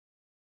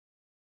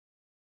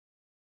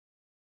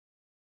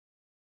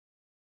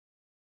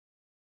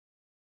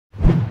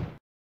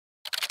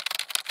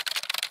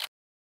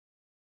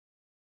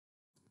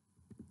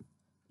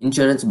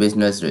Insurance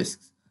business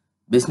risks.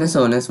 Business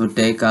owners would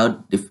take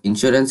out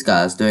insurance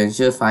covers to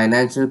ensure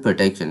financial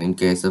protection in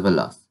case of a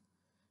loss.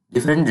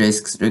 Different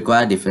risks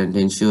require different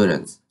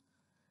insurance.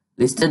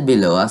 Listed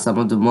below are some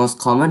of the most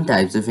common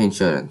types of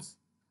insurance.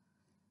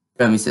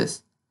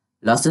 Premises.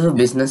 Loss of a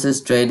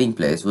business's trading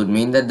place would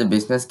mean that the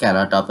business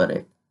cannot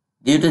operate.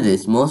 Due to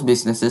this, most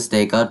businesses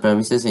take out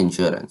premises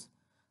insurance.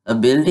 A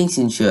building's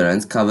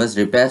insurance covers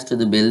repairs to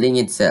the building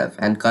itself,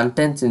 and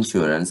contents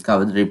insurance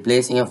covers the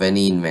replacing of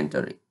any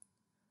inventory.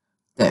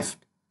 Theft.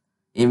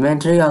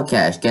 Inventory or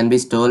cash can be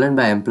stolen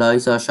by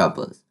employees or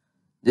shoppers.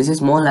 This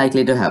is more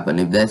likely to happen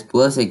if there is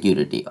poor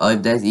security or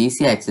if there is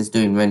easy access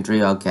to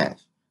inventory or cash.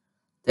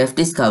 Theft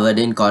is covered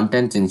in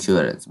contents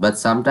insurance, but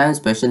sometimes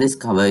specialist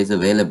cover is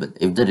available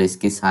if the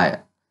risk is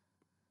higher.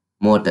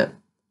 Motor.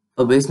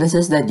 For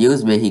businesses that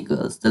use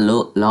vehicles, the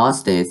law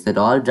states that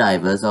all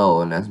drivers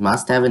or owners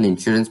must have an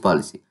insurance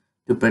policy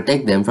to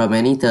protect them from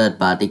any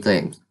third-party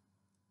claims.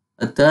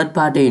 A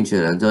third-party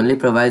insurance only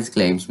provides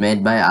claims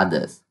made by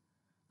others.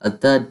 A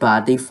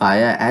third-party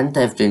fire and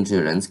theft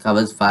insurance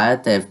covers fire,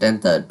 theft,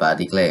 and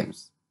third-party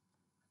claims.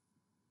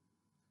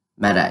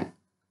 Marine.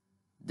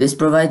 This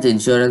provides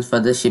insurance for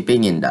the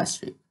shipping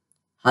industry.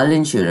 Hull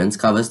insurance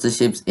covers the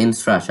ship's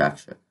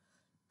infrastructure.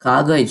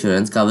 Cargo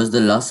insurance covers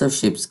the loss of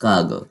ship's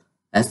cargo,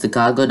 as the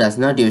cargo does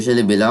not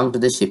usually belong to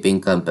the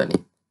shipping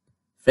company.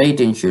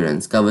 Freight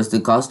insurance covers the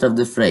cost of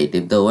the freight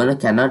if the owner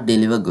cannot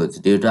deliver goods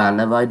due to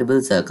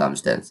unavoidable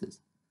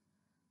circumstances.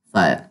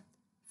 Fire.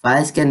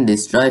 Fires can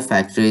destroy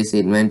factories,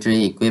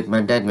 inventory,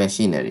 equipment, and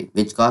machinery,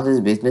 which causes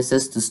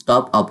businesses to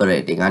stop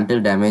operating until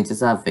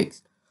damages are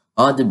fixed,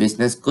 or the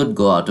business could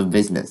go out of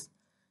business.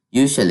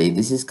 Usually,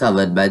 this is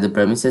covered by the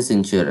premises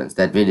insurance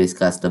that we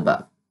discussed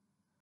above.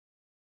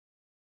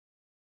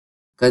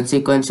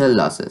 Consequential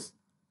losses.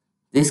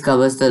 This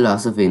covers the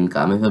loss of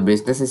income if a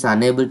business is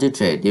unable to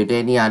trade due to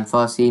any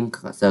unforeseen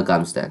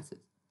circumstances.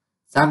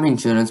 Some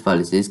insurance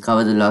policies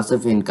cover the loss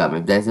of income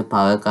if there is a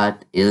power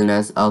cut,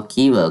 illness, or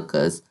key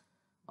workers,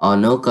 or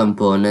no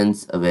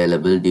components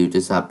available due to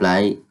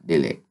supply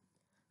delay.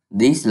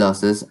 These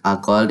losses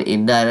are called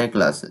indirect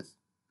losses.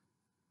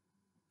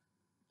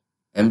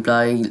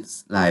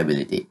 Employees'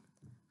 liability.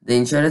 The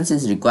insurance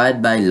is required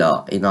by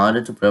law in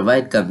order to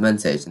provide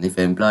compensation if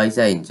employees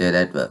are injured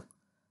at work.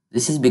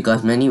 This is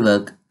because many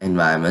work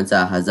environments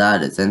are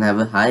hazardous and have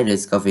a high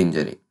risk of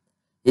injury.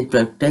 It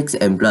protects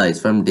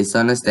employees from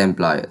dishonest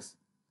employers.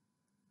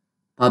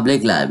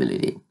 Public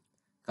liability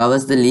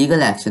covers the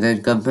legal action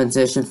and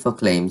compensation for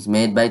claims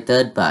made by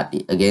third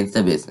party against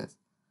the business.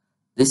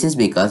 This is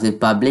because if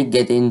public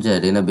get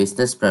injured in a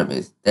business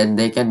premise, then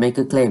they can make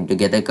a claim to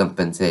get a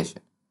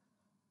compensation.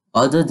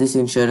 Although this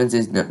insurance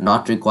is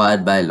not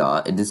required by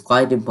law, it is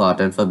quite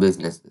important for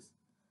businesses.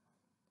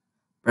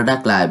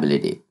 Product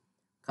liability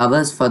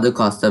covers for the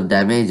cost of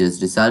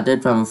damages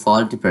resulted from a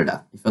faulty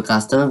product. If a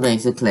customer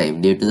makes a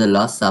claim due to the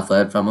loss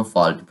suffered from a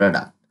faulty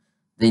product,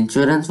 the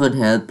insurance would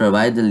help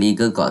provide the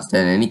legal cost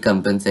and any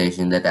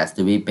compensation that has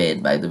to be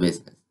paid by the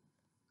business.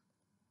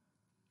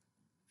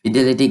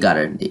 Fidelity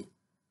guarantee.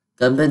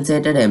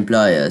 Compensated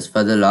employers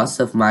for the loss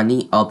of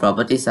money or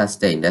property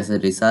sustained as a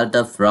result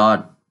of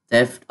fraud,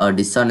 theft, or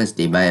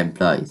dishonesty by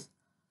employees.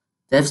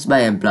 Thefts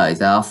by employees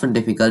are often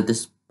difficult to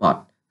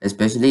spot,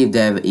 especially if they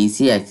have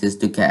easy access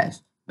to cash,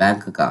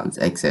 bank accounts,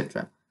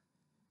 etc.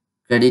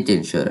 Credit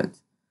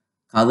insurance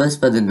covers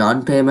for the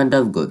non-payment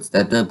of goods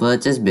that were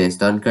purchased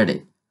based on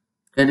credit.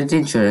 Credit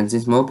insurance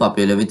is more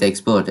popular with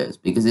exporters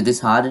because it is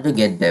harder to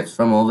get debts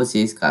from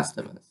overseas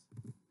customers.